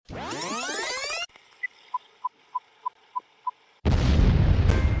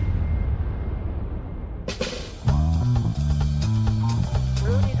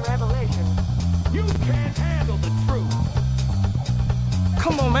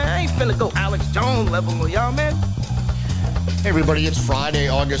man. I ain't finna go Alex Jones level on y'all, man. Hey, everybody, it's Friday,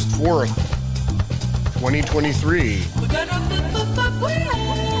 August 4th, 2023.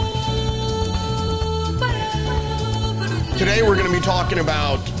 Today we're going to be talking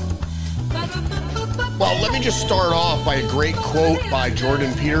about, well, let me just start off by a great quote by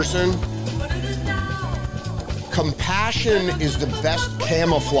Jordan Peterson. Compassion is the best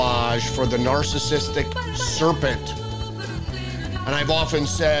camouflage for the narcissistic serpent. And I've often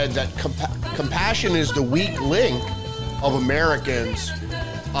said that compassion is the weak link of Americans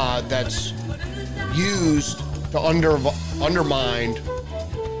that's used to undermine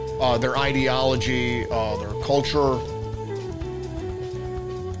their ideology, their culture,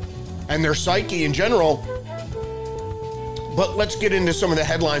 and their psyche in general. But let's get into some of the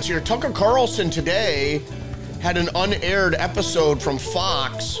headlines here. Tucker Carlson today had an unaired episode from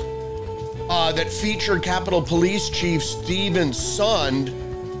Fox that featured Capitol Police Chief Stephen Sund,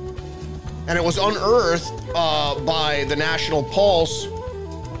 and it was unearthed by the National Pulse.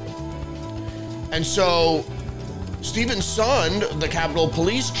 And so Stephen Sund, the Capitol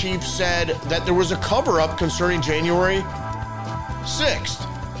Police Chief, said that there was a cover-up concerning January 6th.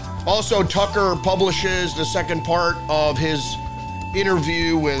 Also, Tucker publishes the second part of his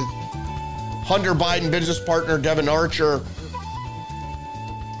interview with Hunter Biden business partner Devin Archer.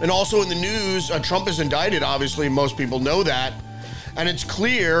 And also in the news, Trump is indicted, obviously, most people know that. And it's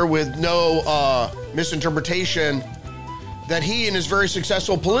clear with no misinterpretation that he and his very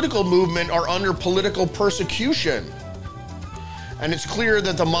successful political movement are under political persecution. And it's clear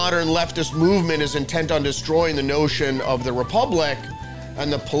that the modern leftist movement is intent on destroying the notion of the republic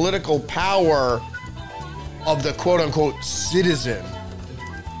and the political power of the quote-unquote citizen.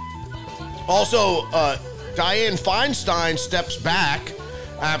 Also, Dianne Feinstein steps back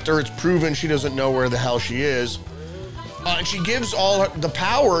after it's proven she doesn't know where the hell she is. And she gives all the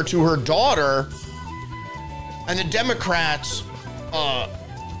power to her daughter. And the Democrats,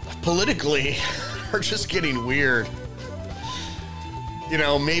 politically, are just getting weird. You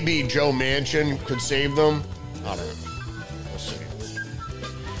know, maybe Joe Manchin could save them. I don't know. We'll see.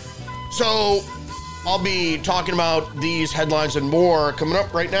 So, I'll be talking about these headlines and more coming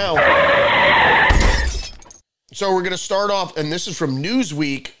up right now. So we're going to start off, and this is from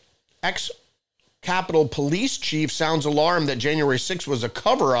Newsweek. Ex-Capitol Police Chief sounds alarm that January 6th was a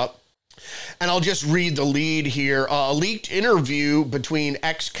cover-up. And I'll just read the lead here. A leaked interview between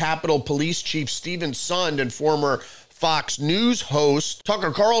ex-Capitol Police Chief Stephen Sund and former Fox News host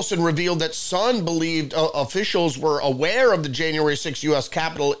Tucker Carlson revealed that Sund believed officials were aware of the January 6th U.S.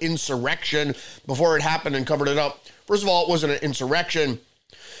 Capitol insurrection before it happened and covered it up. First of all, it wasn't an insurrection.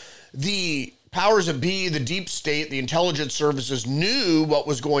 The powers that be, the deep state, the intelligence services knew what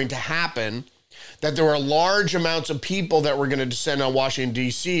was going to happen, that there were large amounts of people that were going to descend on Washington,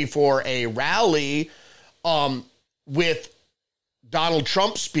 D.C. for a rally with Donald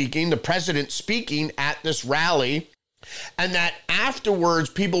Trump speaking, the president speaking at this rally, and that afterwards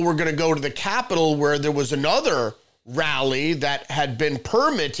people were going to go to the Capitol where there was another rally that had been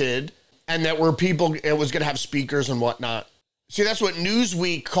permitted and that were people, it was going to have speakers and whatnot. See, that's what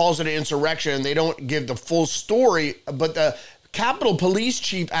Newsweek calls it an insurrection. They don't give the full story, but the Capitol Police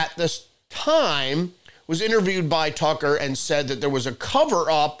Chief at this time was interviewed by Tucker and said that there was a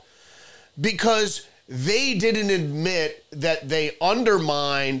cover-up because they didn't admit that they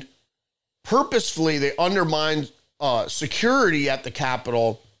purposefully security at the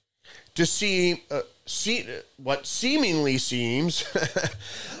Capitol to see what seemingly seems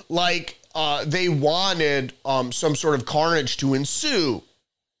like they wanted some sort of carnage to ensue.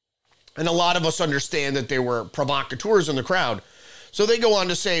 And a lot of us understand that there were provocateurs in the crowd. So they go on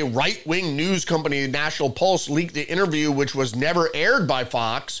to say right-wing news company National Pulse leaked the interview, which was never aired by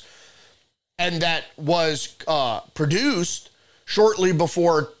Fox, and that was produced shortly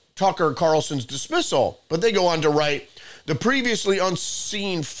before Tucker Carlson's dismissal. But they go on to write, the previously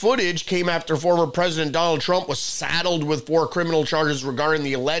unseen footage came after former President Donald Trump was saddled with 4 criminal charges regarding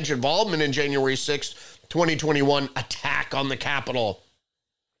the alleged involvement in January 6, 2021 attack on the Capitol.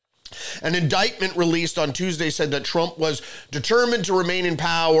 An indictment released on Tuesday said that Trump was determined to remain in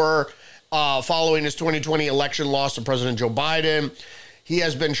power following his 2020 election loss to President Joe Biden. He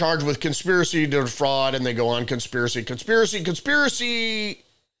has been charged with conspiracy to defraud, and they go on conspiracy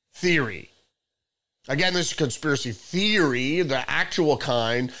theory. Again, this is conspiracy theory, the actual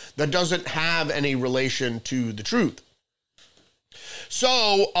kind that doesn't have any relation to the truth.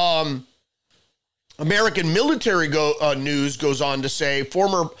 So, American military news goes on to say,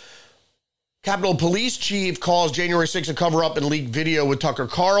 former Capitol Police Chief calls January 6th a cover-up and leaked video with Tucker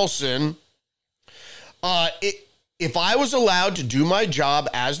Carlson. If I was allowed to do my job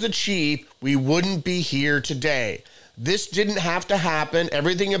as the chief, we wouldn't be here today. This didn't have to happen.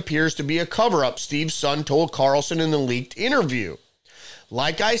 Everything appears to be a cover-up, Steve's son told Carlson in the leaked interview.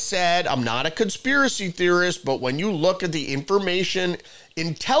 Like I said, I'm not a conspiracy theorist, but when you look at the information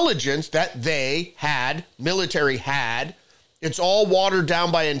intelligence that they had, military had, it's all watered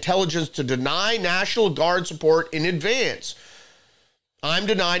down by intelligence to deny National Guard support in advance. I'm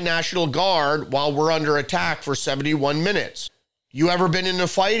denied National Guard while we're under attack for 71 minutes. You ever been in a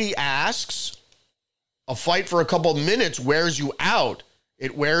fight, he asks. A fight for a couple of minutes wears you out.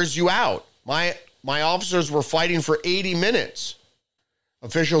 It wears you out. My officers were fighting for 80 minutes.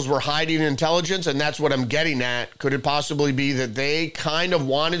 Officials were hiding intelligence, and that's what I'm getting at. Could it possibly be that they kind of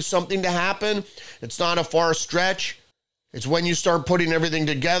wanted something to happen? It's not a far stretch. It's when you start putting everything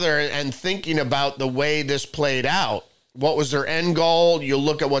together and thinking about the way this played out. What was their end goal? You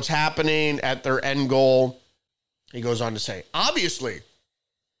look at what's happening at their end goal. He goes on to say, obviously.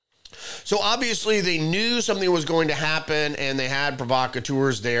 So obviously they knew something was going to happen, and they had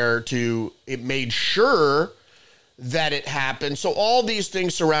provocateurs there it made sure that it happened. So all these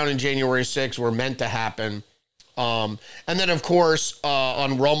things surrounding January 6th were meant to happen. And then, of course,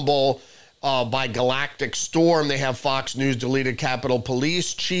 on Rumble, by Galactic Storm, they have Fox News deleted Capitol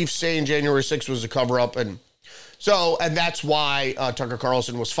Police chief saying January 6th was a cover-up. And that's why Tucker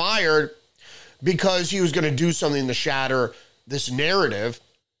Carlson was fired, because he was going to do something to shatter this narrative.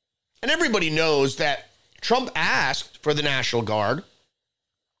 And everybody knows that Trump asked for the National Guard.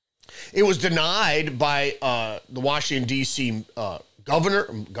 It was denied by the Washington, D.C.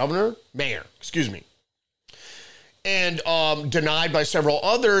 mayor, and denied by several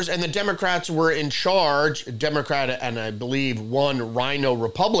others. And the Democrats were in charge, Democrat and I believe one Rhino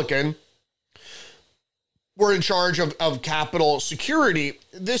Republican, were in charge of Capitol security.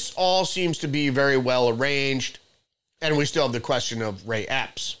 This all seems to be very well arranged. And we still have the question of Ray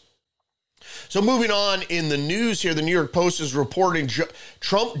Epps. So moving on in the news here, the New York Post is reporting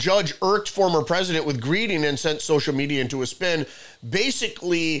Trump judge irked former president with greeting and sent social media into a spin.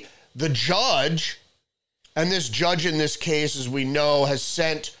 Basically, the judge, and this judge in this case, as we know, has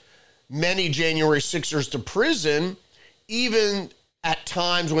sent many January 6ers to prison, even at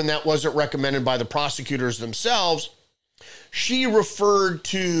times when that wasn't recommended by the prosecutors themselves. She referred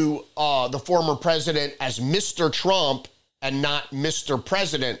to the former president as Mr. Trump and not Mr.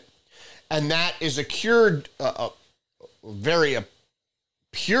 President. And that is very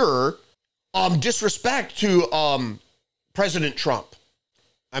pure disrespect to President Trump.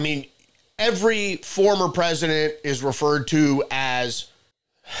 I mean, every former president is referred to as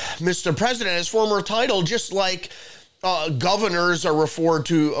Mr. President, as former title, just like governors are referred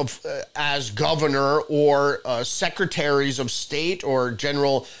to as governor, or secretaries of state or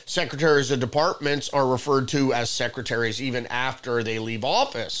general secretaries of departments are referred to as secretaries even after they leave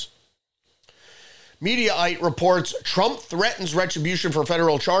office. Mediaite reports Trump threatens retribution for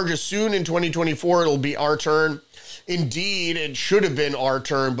federal charges soon in 2024. It'll be our turn. Indeed, it should have been our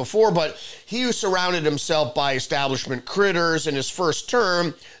turn before, but he surrounded himself by establishment critters in his first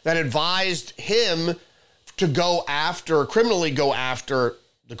term that advised him to criminally go after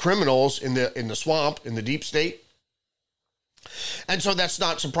the criminals in the swamp, in the deep state. And so that's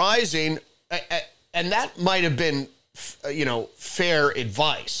not surprising. And that might have been, fair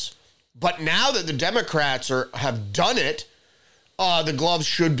advice. But now that the Democrats have done it, the gloves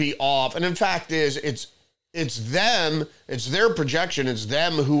should be off. And in fact, it's them, it's their projection, it's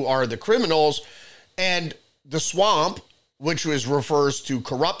them who are the criminals. And the swamp, which refers to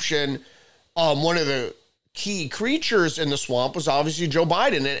corruption, one of the key creatures in the swamp was obviously Joe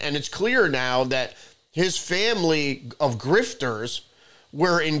Biden. And it's clear now that his family of grifters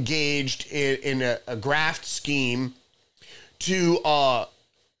were engaged in a graft scheme to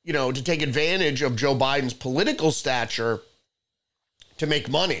take advantage of Joe Biden's political stature to make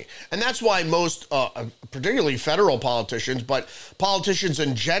money. And that's why most, particularly federal politicians, but politicians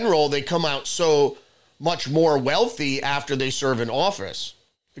in general, they come out so much more wealthy after they serve in office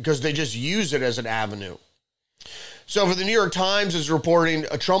because they just use it as an avenue. So for the New York Times is reporting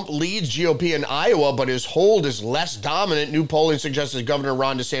Trump leads GOP in Iowa, but his hold is less dominant. New polling suggests that Governor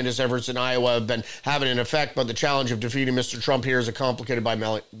Ron DeSantis' efforts in Iowa have been having an effect, but the challenge of defeating Mr. Trump here is complicated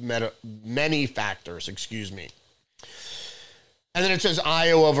by many factors. And then it says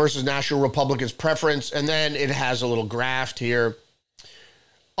Iowa versus National Republicans preference, and then it has a little graph here.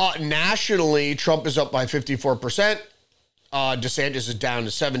 Nationally, Trump is up by 54%. DeSantis is down to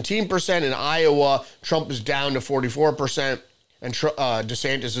 17%. In Iowa, Trump is down to 44%, and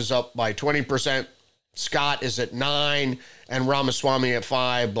DeSantis is up by 20%. Scott is at 9%, and Ramaswamy at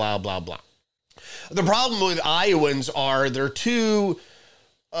 5%, blah, blah, blah. The problem with Iowans are they're too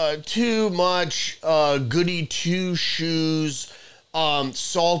much goody two shoes,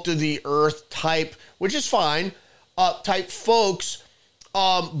 salt of the earth type, which is fine, type folks.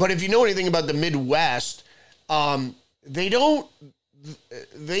 But if you know anything about the Midwest,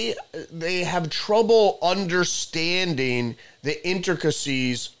 they have trouble understanding the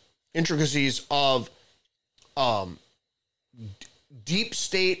intricacies of deep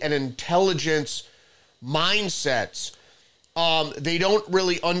state and intelligence mindsets. They don't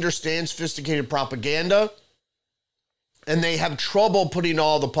really understand sophisticated propaganda, and they have trouble putting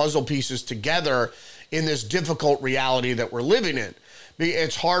all the puzzle pieces together in this difficult reality that we're living in.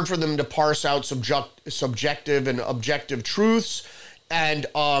 It's hard for them to parse out subjective and objective truths. And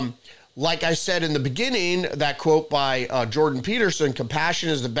like I said in the beginning, that quote by Jordan Peterson, compassion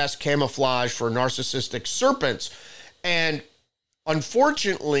is the best camouflage for narcissistic serpents. And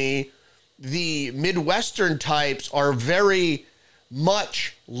unfortunately, the Midwestern types are very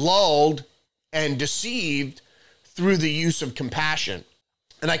much lulled and deceived through the use of compassion.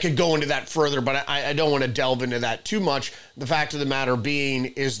 And I could go into that further, but I don't want to delve into that too much. The fact of the matter being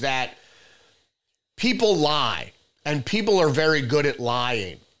is that people lie, and people are very good at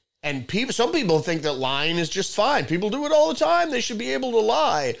lying. And some people think that lying is just fine. People do it all the time. They should be able to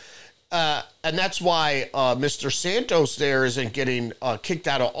lie. And that's why Mr. Santos there isn't getting kicked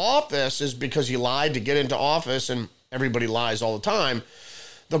out of office, is because he lied to get into office, and everybody lies all the time.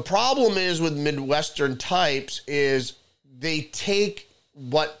 The problem is with Midwestern types is they take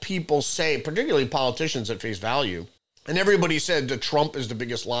what people say, particularly politicians, at face value. And everybody said that Trump is the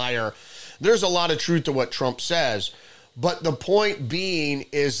biggest liar. There's a lot of truth to what Trump says. But the point being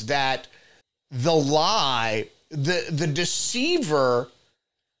is that the lie, the deceiver,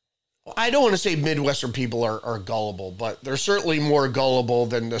 I don't want to say Midwestern people are gullible, but they're certainly more gullible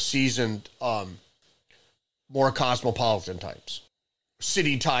than the seasoned, more cosmopolitan types,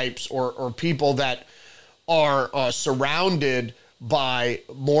 city types, or people that are surrounded by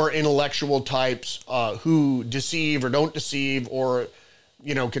more intellectual types who deceive or don't deceive, or,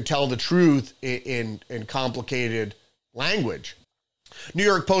 can tell the truth in complicated language. New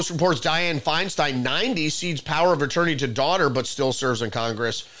York Post reports Dianne Feinstein, 90, cedes power of attorney to daughter, but still serves in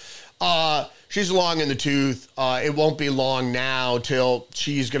Congress. She's long in the tooth. It won't be long now till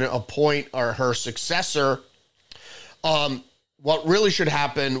she's going to appoint her successor. What really should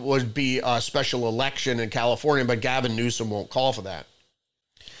happen would be a special election in California, but Gavin Newsom won't call for that.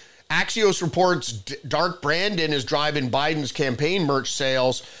 Axios reports Dark Brandon is driving Biden's campaign merch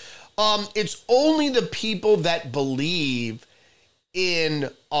sales. It's only the people that believe in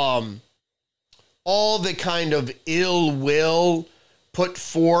all the kind of ill will put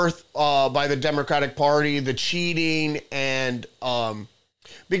forth by the Democratic Party, the cheating, and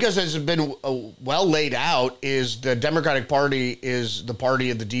because as has been well laid out, is the Democratic Party is the party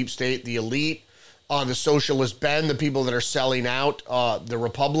of the deep state, the elite, the socialist bend, the people that are selling out the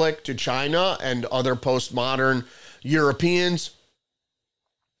Republic to China and other postmodern Europeans.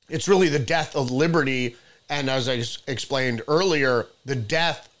 It's really the death of liberty, and as I explained earlier, the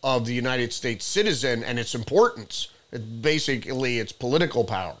death of the United States citizen and its importance. Basically, it's political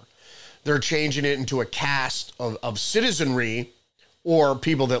power. They're changing it into a caste of citizenry, or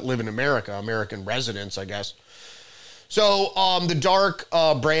people that live in America, American residents, I guess. So the Dark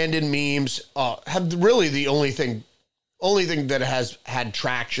Brandon memes have really the only thing that has had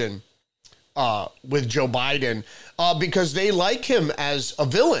traction with Joe Biden, because they like him as a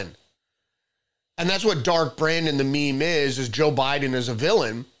villain. And that's what Dark Brandon, the meme is Joe Biden as a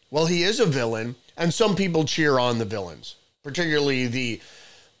villain. Well, he is a villain, and some people cheer on the villains, particularly the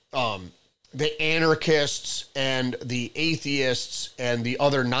anarchists and the atheists and the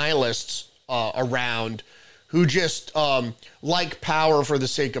other nihilists around, who just like power for the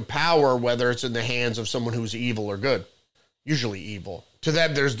sake of power, whether it's in the hands of someone who's evil or good. Usually evil. To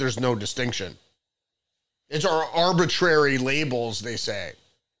them, there's no distinction. It's our arbitrary labels, they say.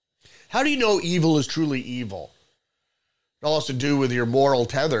 How do you know evil is truly evil? It all has to do with your moral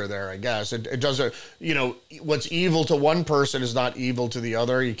tether there, I guess. It doesn't, what's evil to one person is not evil to the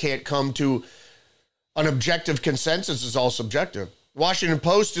other. You can't come to an objective consensus. It's all subjective. Washington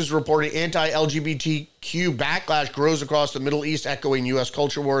Post is reporting anti-LGBTQ backlash grows across the Middle East, echoing U.S.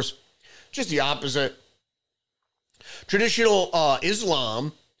 culture wars. Just the opposite. Traditional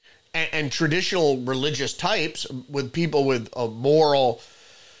Islam and traditional religious types, with people with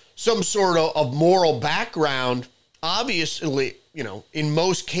some sort of moral background, obviously, in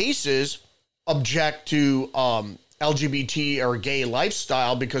most cases, object to LGBT or gay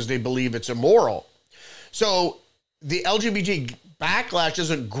lifestyle because they believe it's immoral. So the LGBT backlash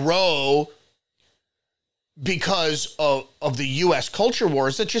doesn't grow because of the U.S. culture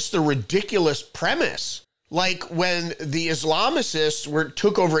wars. That's just a ridiculous premise. Like when the Islamists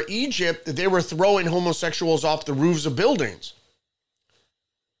took over Egypt, they were throwing homosexuals off the roofs of buildings.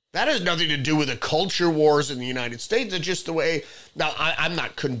 That has nothing to do with the culture wars in the United States. It's just the way. Now, I'm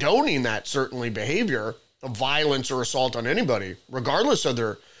not condoning that, certainly, behavior of violence or assault on anybody, regardless of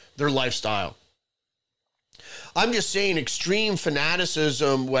their lifestyle. I'm just saying extreme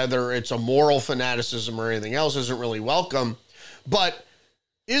fanaticism, whether it's a moral fanaticism or anything else, isn't really welcome. But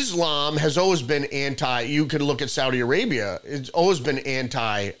Islam has always been you could look at Saudi Arabia, it's always been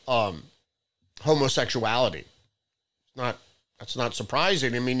homosexuality. That's not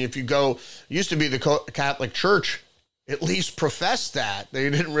surprising. I mean, if you used to be the Catholic Church, at least professed that. They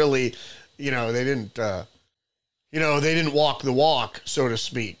didn't really, they didn't walk the walk, so to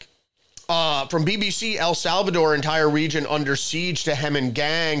speak. From BBC, El Salvador, entire region under siege to hem in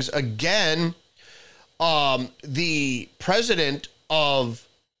gangs. Again, the president of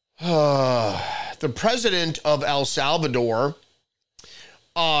El Salvador,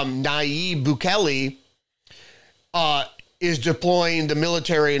 Nayib Bukele, is deploying the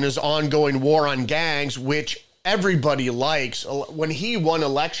military in his ongoing war on gangs, which everybody likes. When he won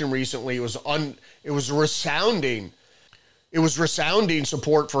election recently, it was resounding. It was resounding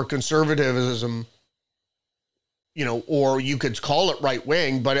support for conservatism, or you could call it right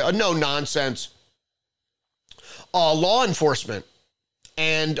wing, but no nonsense. Law enforcement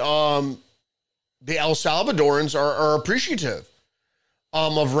and the El Salvadorans are appreciative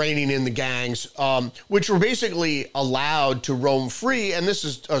of reining in the gangs, which were basically allowed to roam free. And this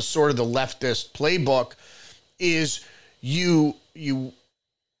is sort of the leftist playbook: is you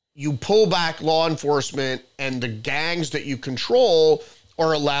pull back law enforcement, and the gangs that you control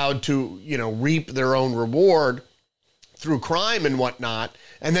are allowed to, reap their own reward through crime and whatnot,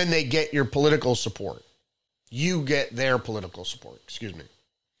 and then they get your political support. You get their political support, excuse me.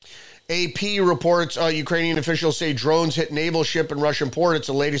 AP reports Ukrainian officials say drones hit naval ship in Russian port. It's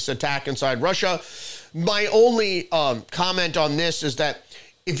the latest attack inside Russia. My only comment on this is that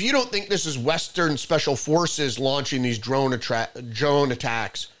if you don't think this is Western special forces launching these drone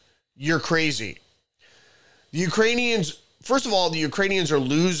attacks, you're crazy. The Ukrainians, first of all, the Ukrainians are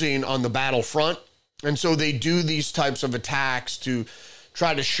losing on the battlefront, and so they do these types of attacks to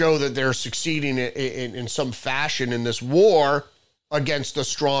try to show that they're succeeding in some fashion in this war against the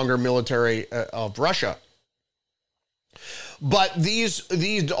stronger military of Russia. But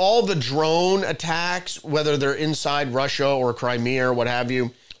all the drone attacks, whether they're inside Russia or Crimea or what have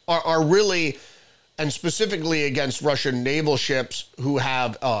you, are really, and specifically against Russian naval ships who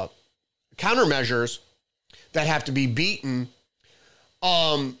have countermeasures that have to be beaten.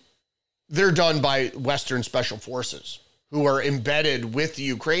 They're done by Western special forces who are embedded with the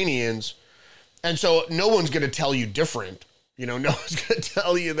Ukrainians. And so no one's going to tell you different. No one's going to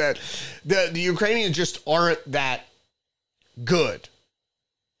tell you that the Ukrainians just aren't that good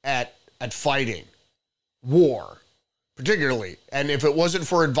at fighting war, particularly. And if it wasn't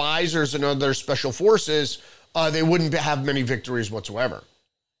for advisors and other special forces, they wouldn't have many victories whatsoever.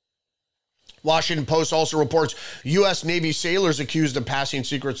 Washington Post also reports U.S. Navy sailors accused of passing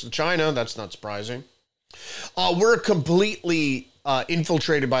secrets to China. That's not surprising. We're completely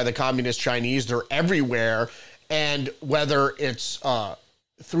infiltrated by the communist Chinese. They're everywhere. And whether it's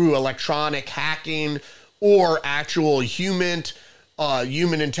through electronic hacking or actual human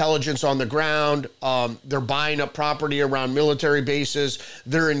intelligence on the ground, they're buying up property around military bases.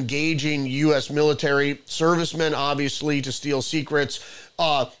 They're engaging U.S. military servicemen, obviously, to steal secrets.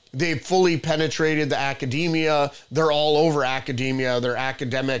 They've fully penetrated the academia. They're all over academia. They're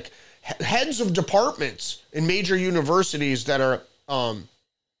academic heads of departments in major universities that are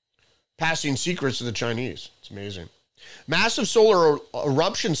passing secrets to the Chinese. It's amazing. Massive solar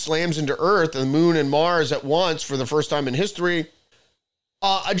eruption slams into Earth and the Moon and Mars at once for the first time in history.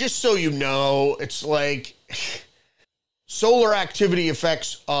 Just so you know, it's like solar activity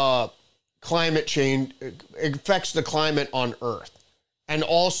affects climate change. It affects the climate on Earth, and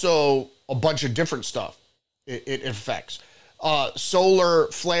also a bunch of different stuff it affects. Solar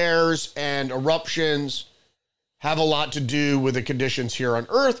flares and eruptions have a lot to do with the conditions here on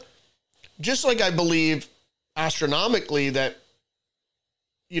Earth. Just like I believe astronomically that,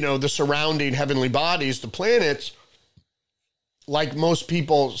 the surrounding heavenly bodies, the planets, like most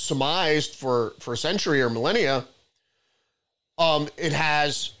people surmised for a century or millennia, it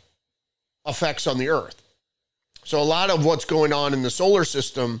has effects on the Earth. So a lot of what's going on in the solar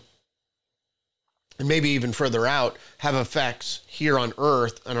system, and maybe even further out, have effects here on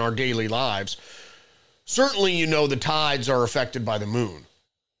Earth and our daily lives. Certainly, the tides are affected by the moon.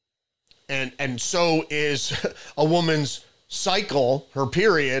 And so is a woman's cycle, her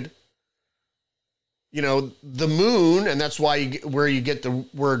period. You know, the moon, and that's why where you get the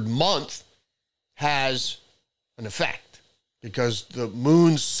word month, has an effect, because the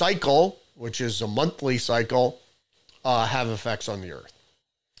moon's cycle, which is a monthly cycle, have effects on the earth.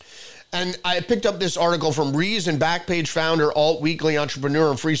 And I picked up this article from Reason Backpage founder, Alt Weekly entrepreneur,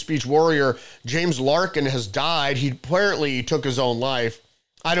 and free speech warrior James Larkin has died. He apparently took his own life.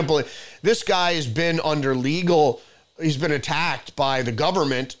 I don't believe this guy has been under legal. He's been attacked by the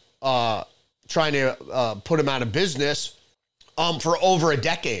government, trying to put him out of business for over a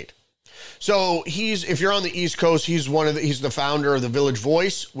decade. So if you're on the East Coast, he's the founder of the Village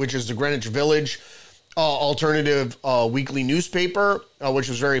Voice, which is the Greenwich Village alternative weekly newspaper, which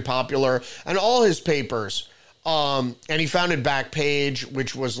was very popular, and all his papers. And he founded Backpage,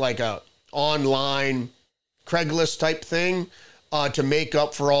 which was like a online Craigslist type thing to make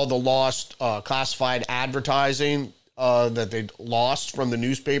up for all the lost classified advertising that they'd lost from the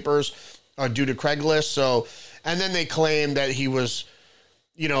newspapers due to Craigslist. So, and then they claimed that he was,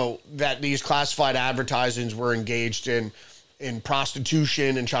 that these classified advertisings were engaged in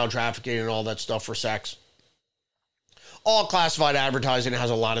prostitution and child trafficking and all that stuff for sex. All classified advertising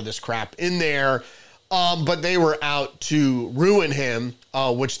has a lot of this crap in there, but they were out to ruin him,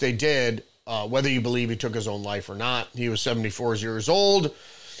 which they did, whether you believe he took his own life or not. He was 74 years old.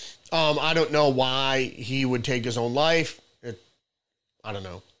 I don't know why he would take his own life. I don't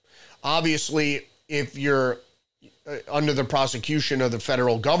know. Obviously, if you're under the prosecution of the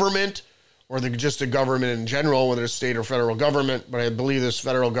federal government, or just the government in general, whether it's state or federal government, but I believe this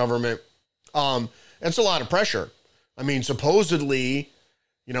federal government, it's a lot of pressure. I mean, supposedly,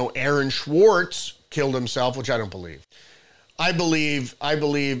 Aaron Schwartz killed himself, which I don't believe. I believe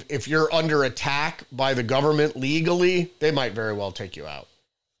if you're under attack by the government legally, they might very well take you out.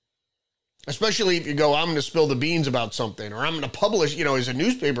 Especially if you go, I'm going to spill the beans about something, or I'm going to publish, as a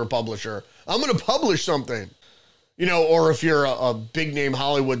newspaper publisher, I'm going to publish something. Or if you're a big name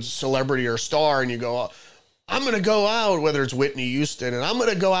Hollywood celebrity or star and you go, I'm going to go out, whether it's Whitney Houston, and I'm going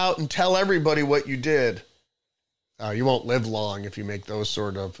to go out and tell everybody what you did. You won't live long if you make those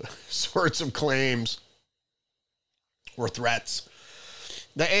sorts of claims or threats.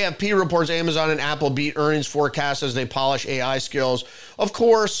 The AFP reports Amazon and Apple beat earnings forecasts as they polish AI skills. Of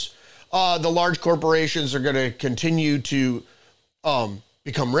course, the large corporations are going to continue to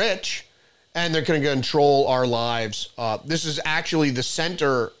become rich, and they're going to control our lives. This is actually the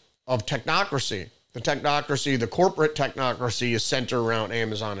center of technocracy. The corporate technocracy is centered around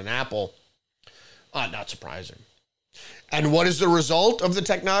Amazon and Apple. Not surprising. And what is the result of the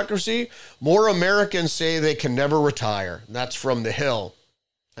technocracy? More Americans say they can never retire. That's from The Hill.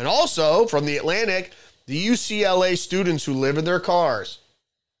 And also from The Atlantic, the UCLA students who live in their cars.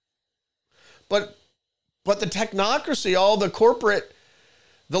 But the technocracy, all the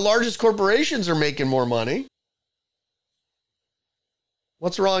largest corporations are making more money.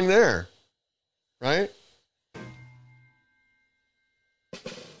 What's wrong there? Right?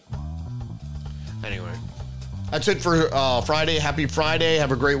 Anyway, that's it for Friday. Happy Friday.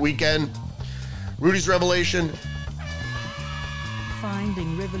 Have a great weekend. Rudy's Revelation.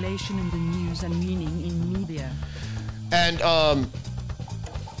 Finding revelation in the news and meaning in media. And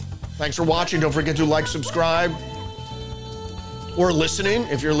thanks for watching. Don't forget to like, subscribe, or listening.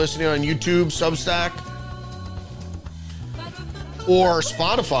 If you're listening on YouTube, Substack, or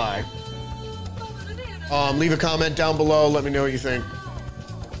Spotify, leave a comment down below. Let me know what you think.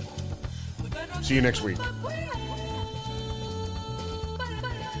 See you next week.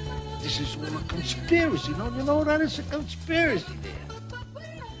 This is all a conspiracy, don't you know that? It's a conspiracy there.